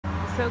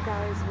So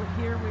guys, we're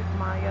here with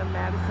Maya,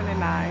 Madison,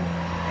 and I.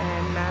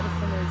 And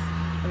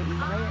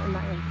Maya and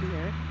I are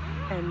here.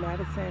 And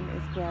Madison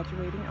is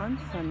graduating on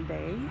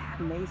Sunday,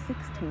 May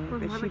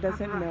 16th. If she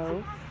doesn't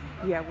know,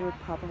 yeah, we're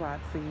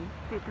paparazzi.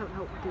 They don't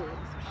know what we're doing.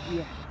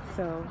 Yeah,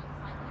 so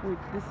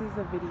this is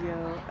a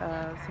video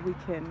so we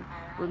can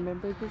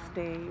remember this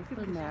day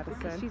for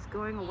Madison. She's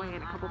going away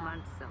in a couple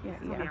months, so yeah.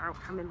 Be our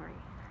memory.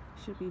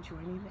 She'll be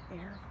joining the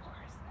Air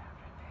Force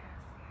after this.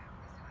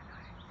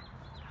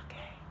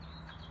 Okay.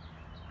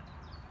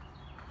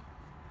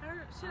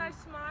 Should I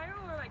smile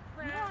or like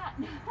frown?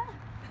 Yeah.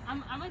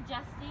 I'm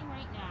adjusting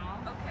right now.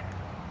 Okay.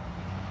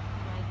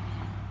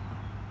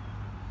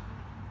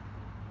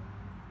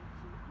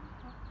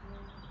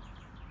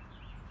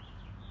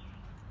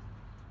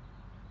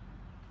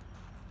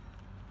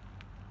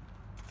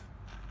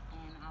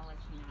 And I'll let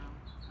you know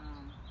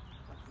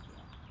what's the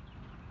deal.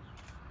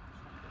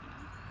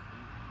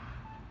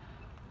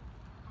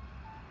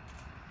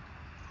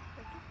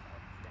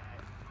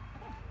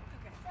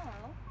 Okay. So,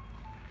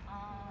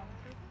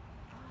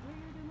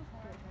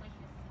 like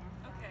this.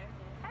 Okay.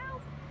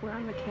 We're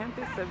on the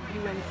campus of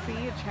UNC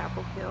at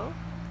Chapel Hill.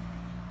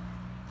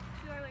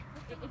 Should I like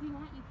put If you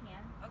want, you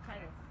can. Okay.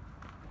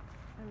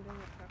 I'm doing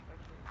it perfectly.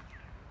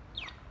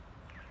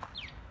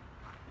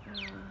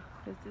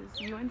 This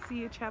is UNC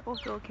at Chapel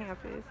Hill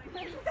campus.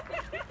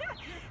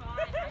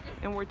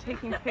 And we're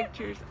taking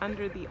pictures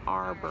under the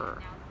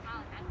arbor.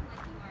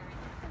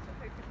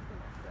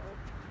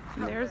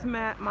 And there's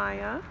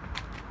Maya.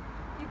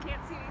 You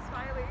can't see me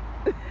smiling.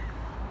 I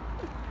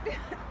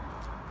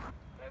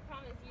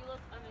promise you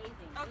look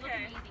amazing. You Okay. look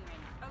amazing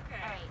right now.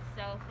 Okay. Alright,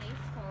 so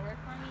face forward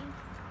for me.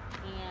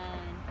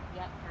 And,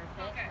 yep,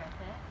 perfect, Okay.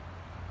 perfect.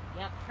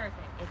 Yep,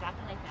 perfect.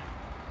 Exactly like that.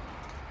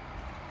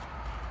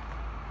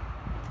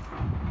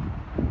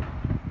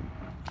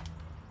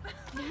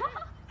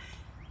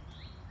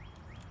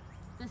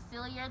 The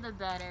sillier the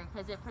better,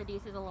 because it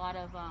produces a lot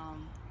of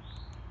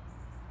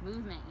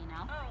movement, you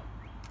know? Oh.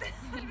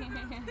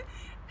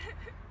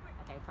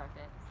 Okay,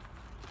 perfect.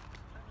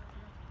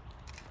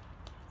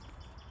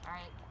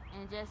 Alright,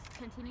 and just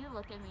continue to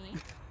look at me.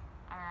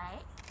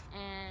 Alright,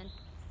 and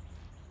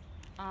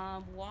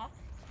walk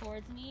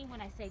towards me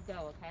when I say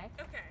go, okay?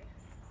 Okay.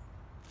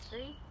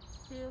 3,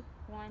 2,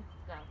 1,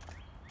 go.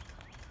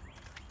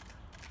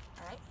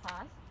 Alright,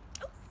 pause.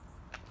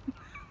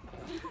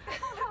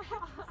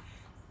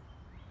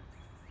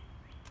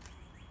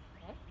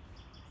 Okay.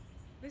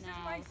 This is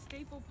Now- my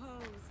staple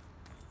pose.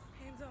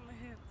 Hands on my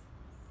hips.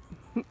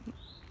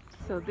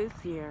 So this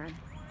year,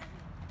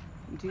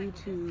 due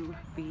to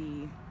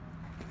the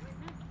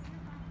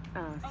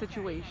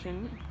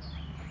situation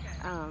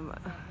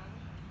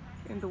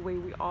and the way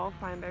we all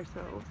find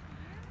ourselves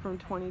from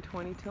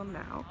 2020 till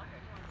now,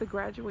 the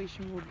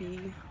graduation will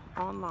be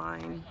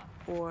online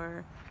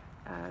or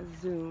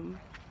Zoom,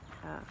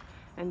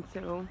 and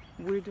so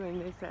we're doing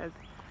this as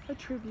a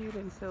tribute,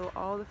 and so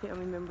all the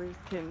family members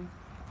can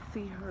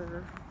see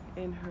her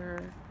in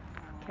her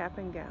cap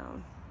and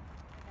gown.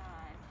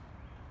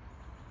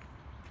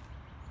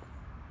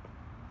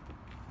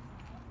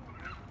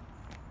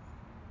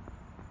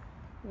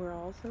 We're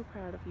all so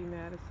proud of you,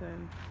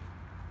 Madison.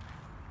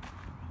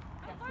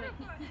 That's good.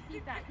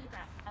 Keep that, keep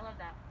that. I love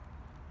that.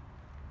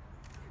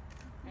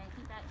 And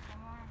keep that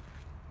some more.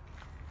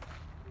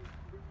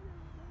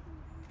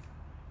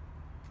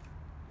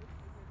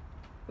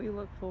 We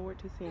look forward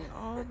to seeing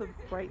all the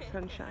bright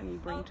sunshine you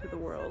bring to the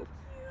world.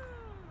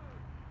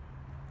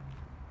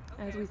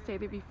 As we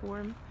stated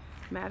before,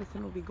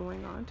 Madison will be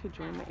going on to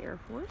join the Air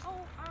Force,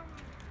 I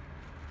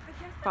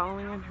guess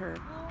following in her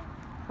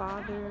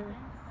father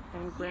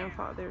and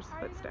grandfather's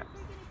footsteps,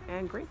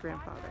 and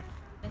great-grandfather.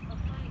 This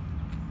looks like,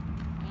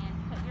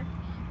 and put your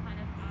feet kind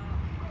of out.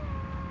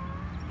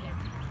 Yeah.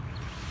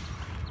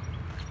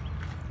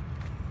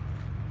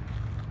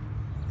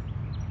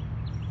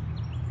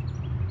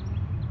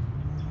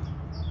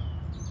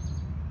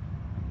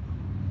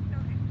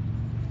 Okay.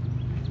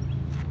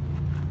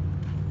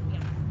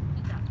 Yes,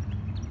 keep that.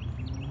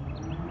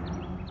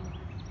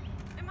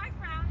 Am I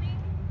frowning?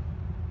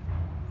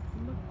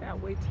 Look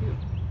that way too.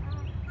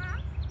 Huh?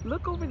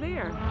 Look over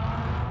there,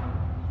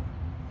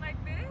 Like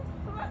this?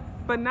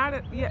 but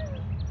not yet.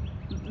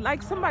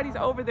 Like somebody's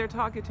over there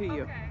talking to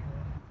you. Okay.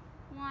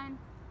 1,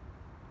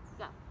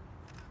 go.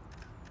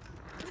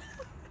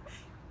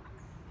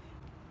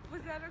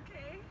 Was that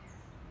okay?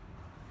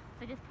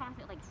 So just toss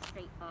it like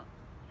straight up.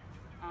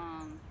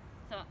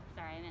 So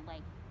sorry, I meant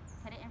like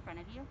put it in front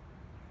of you,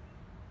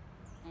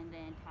 and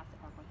then toss it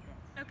up like this.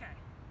 Okay.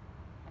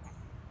 Okay.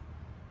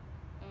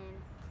 In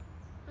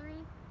 3,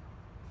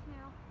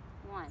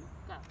 2, 1,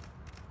 go.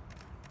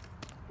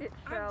 It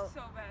I'm fell.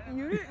 so bad.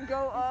 You didn't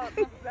go up.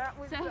 That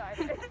was So- right.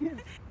 2,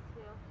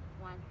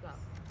 1, go.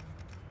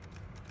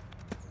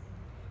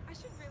 I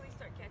should really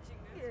start catching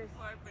this Yes.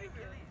 before I break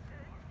it.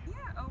 Yeah.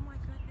 Oh my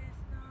goodness,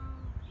 no.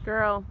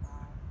 Girl,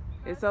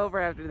 it's over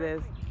after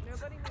this.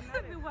 Nobody will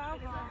The notice.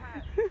 wild It is a ball.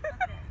 hat. Okay.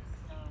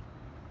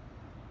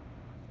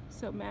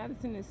 So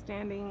Madison is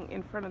standing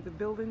in front of the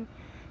building.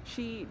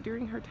 She,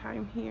 during her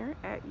time here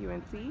at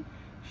UNC,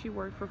 She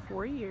worked for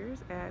 4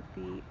 years at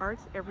the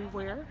Arts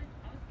Everywhere,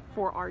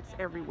 for Arts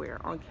Everywhere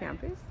on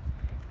campus.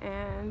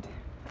 And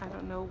I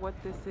don't know what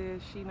this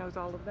is. She knows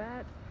all of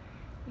that.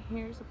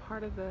 Here's a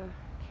part of the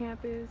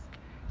campus.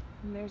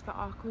 And there's the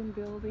Auckland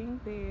building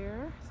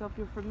there. So if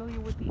you're familiar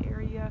with the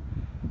area,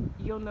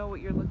 you'll know what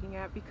you're looking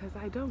at because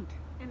I don't.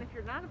 And if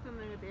you're not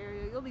familiar with the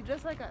area, you'll be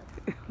just like us.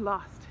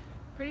 Lost.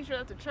 Pretty sure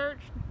that's a church,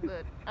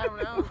 but I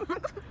don't know.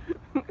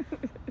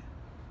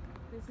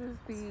 This is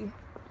the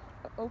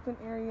open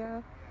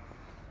area,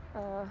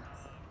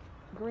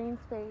 green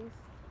space.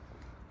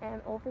 And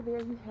over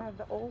there you have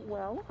the old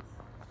well.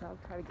 So I'll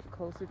try to get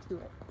closer to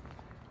it.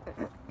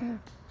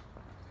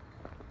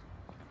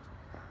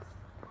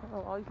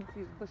 Oh, all you can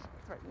see is bushes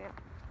right now.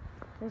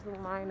 There's a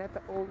line at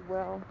the old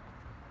well.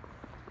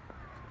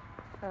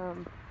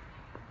 For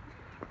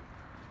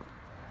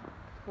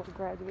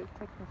graduates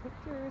taking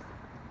pictures.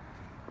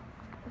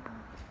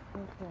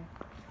 Okay.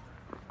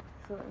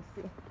 So let's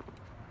see.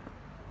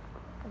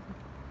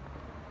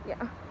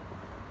 Yeah.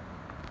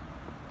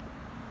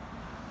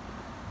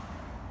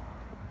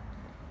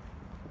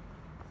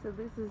 So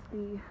this is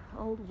the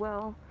old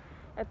well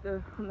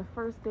on the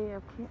first day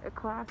of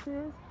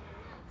classes.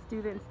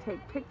 Students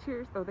take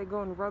pictures, or they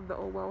go and rub the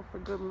old well for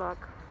good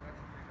luck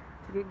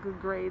to get good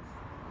grades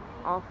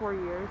all 4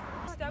 years.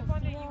 Step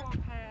on it, you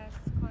won't pass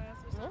class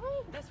or something.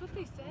 Really? That's what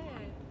they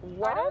said.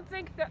 What? I don't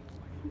think that.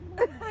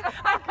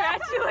 I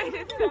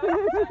graduated, so.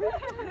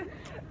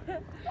 I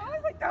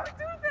was like, don't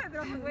do that.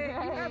 They're like, wait,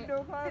 you have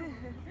no fun.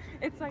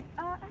 It's like,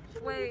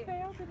 actually, Wait. we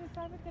failed an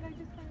assignment that I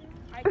just found.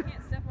 I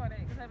can't step on it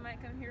because I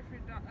might come here for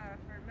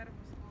medical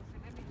school, so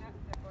let me not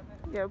step on it.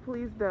 Yeah,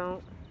 please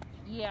don't.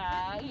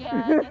 Yeah, just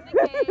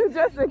in case.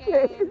 Just in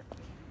case.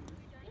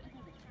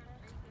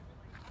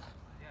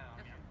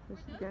 So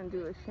she's gonna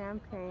do a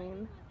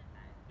champagne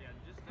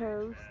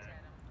toast.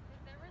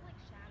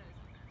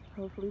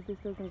 Hopefully this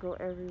doesn't go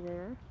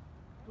everywhere.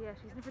 Yeah,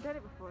 she's never done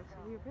it before, so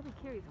we're really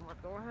curious on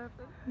what's going to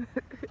happen.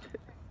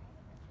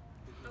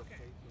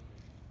 Okay.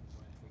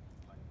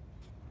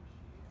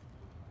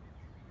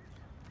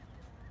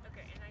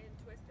 Okay, and I can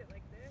twist it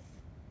like this.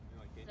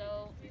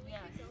 So,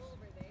 yes.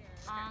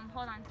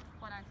 Hold on.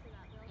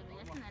 Give me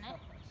just a minute.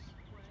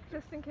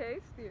 Just in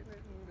case it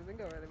doesn't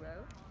go really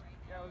well.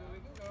 Yeah, we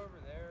can go over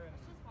there and.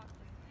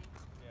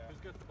 Yeah. Who's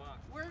got the box?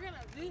 We're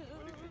gonna do.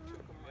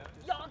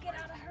 Y'all get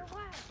out of her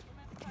way.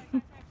 I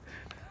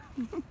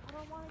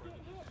don't want to get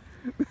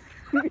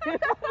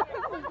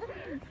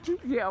hit.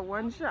 Yeah,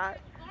 one shot.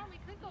 Yeah,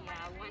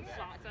 one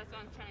shot. So that's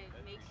what I'm trying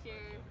to make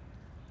sure.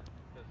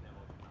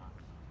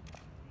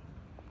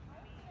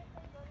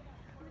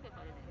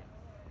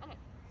 Okay,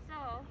 so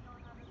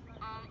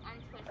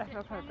untwist I it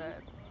hope for her me.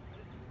 bad.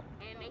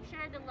 And make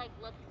sure to like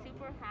look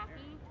super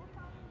happy,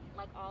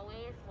 like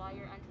always, while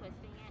you're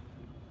untwisting it.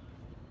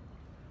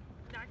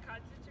 Not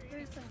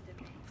concentrated.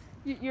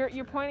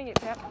 You're pointing at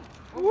Pep.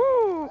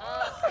 Woo!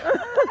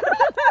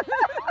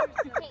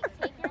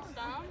 Take your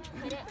thumb,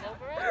 put it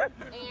over it,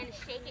 and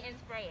shake it and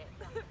spray it.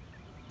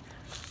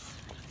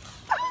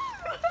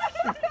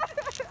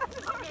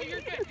 Okay,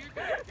 you're good.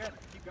 Good.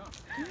 Keep going.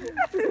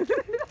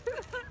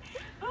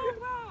 Oh,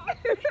 wow.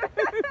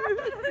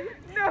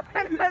 No, I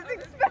was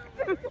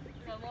expecting.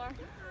 No more?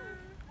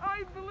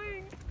 I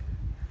blinked.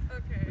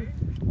 Okay.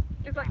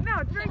 It's like,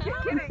 no, drink it,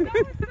 kidding. That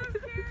was so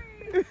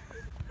scary.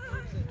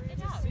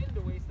 It's a sin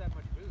to waste that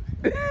much booze.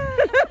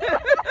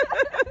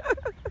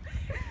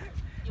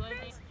 You want to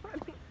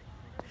take?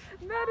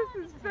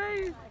 Madison's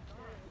face.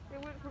 It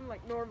went from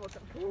like normal to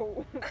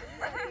whoa.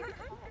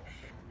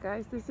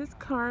 Guys, this is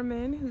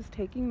Carmen who's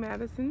taking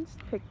Madison's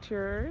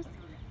pictures.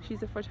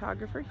 She's a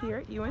photographer here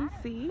at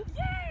UNC. Yay!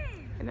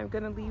 And I'm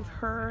going to leave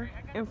her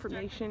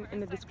information in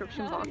the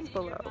description box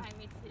below. Behind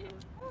me too.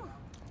 I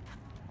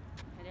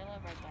don't know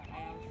about that.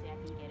 I obviously I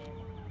can get it.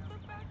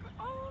 Look back.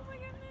 Oh my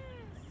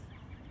goodness.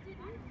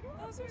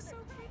 Those are so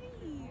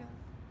pretty.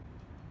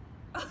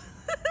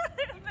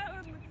 That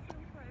one looks so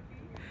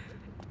funny.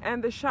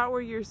 And the shot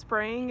where you're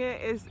spraying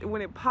it is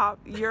when it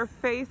popped, your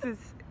face is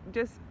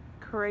just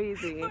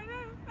crazy.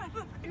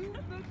 You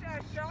looked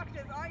as shocked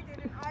as I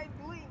did and I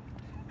blinked.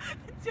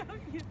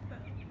 Don't use that.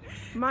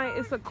 Mine,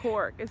 it's a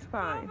cork. It's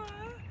fine. Mama,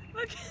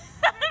 look,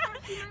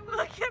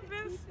 look at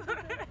this.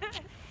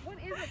 What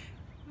is it?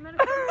 No,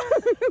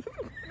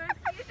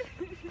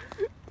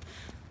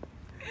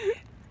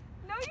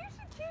 you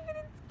should keep it.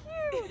 It's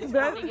cute. I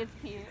That, think it's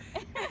cute.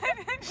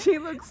 she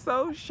looks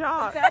so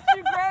shocked. That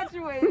you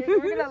graduated.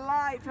 We're gonna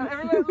lie. Tell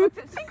everyone looked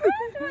at she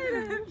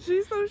graduated.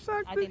 She's so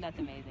shocked. I think that's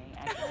amazing,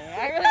 actually.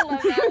 I really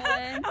love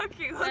that one.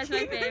 Okay, That's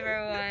my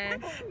favorite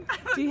one.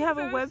 Do you have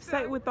a So website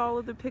shocked. with all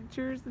of the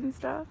pictures and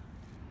stuff?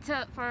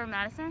 For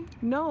Madison?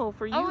 No,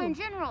 for you. Oh, in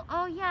general.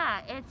 Oh,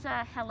 yeah. It's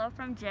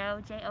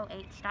hellofromjoe,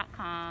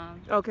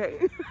 JOH.com.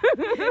 Okay.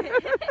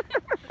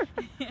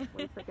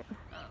 One second.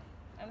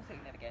 I was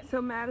saying that again.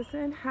 So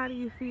Madison, how do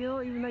you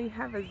feel even though you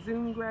have a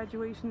Zoom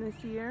graduation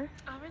this year?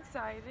 I'm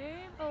excited.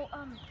 Oh,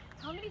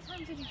 how many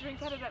times did you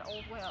drink out of that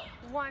old well?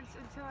 Once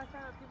until I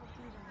found out people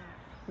peed in there.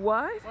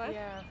 What?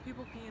 Yeah,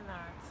 people pee in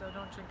that, so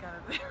don't drink out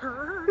of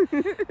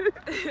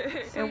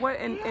there. And what?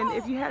 And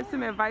if you had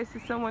some advice to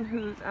someone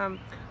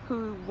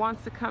who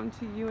wants to come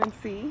to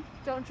UNC,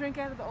 Don't drink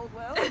out of the old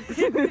well.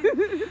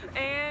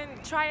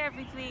 And try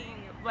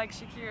everything, like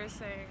Shakira's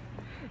saying.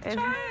 and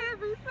Try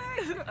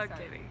everything. I'm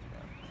kidding.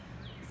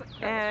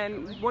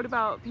 and what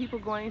about people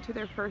going to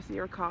their first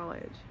year of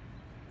college?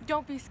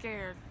 Don't be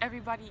scared.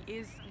 Everybody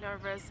is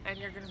nervous, and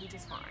you're gonna be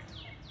just fine.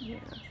 Yeah.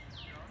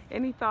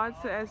 Any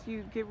thoughts as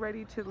you get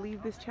ready to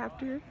leave this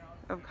chapter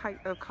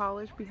of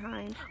college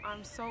behind?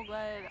 I'm so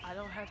glad I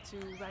don't have to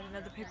write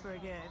another paper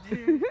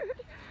again.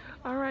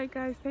 All right,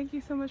 guys. Thank you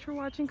so much for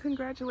watching.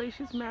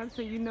 Congratulations,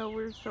 Madison. You know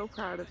we're so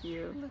proud of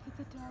you. Look at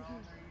the doggy.